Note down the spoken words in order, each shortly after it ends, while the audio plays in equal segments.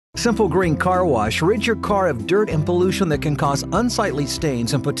Simple Green Car Wash rids your car of dirt and pollution that can cause unsightly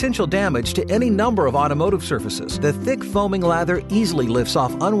stains and potential damage to any number of automotive surfaces. The thick foaming lather easily lifts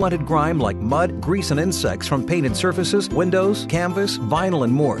off unwanted grime like mud, grease, and insects from painted surfaces, windows, canvas, vinyl,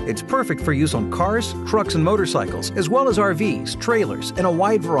 and more. It's perfect for use on cars, trucks, and motorcycles, as well as RVs, trailers, and a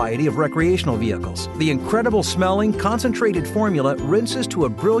wide variety of recreational vehicles. The incredible smelling, concentrated formula rinses to a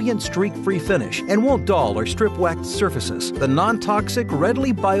brilliant streak-free finish and won't dull or strip waxed surfaces. The non-toxic,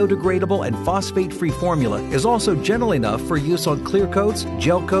 readily biodegradable, and phosphate-free formula is also gentle enough for use on clear coats,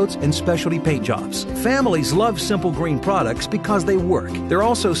 gel coats, and specialty paint jobs. Families love Simple Green products because they work. They're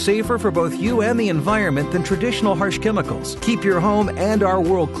also safer for both you and the environment than traditional harsh chemicals. Keep your home and our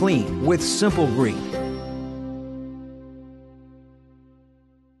world clean with Simple Green.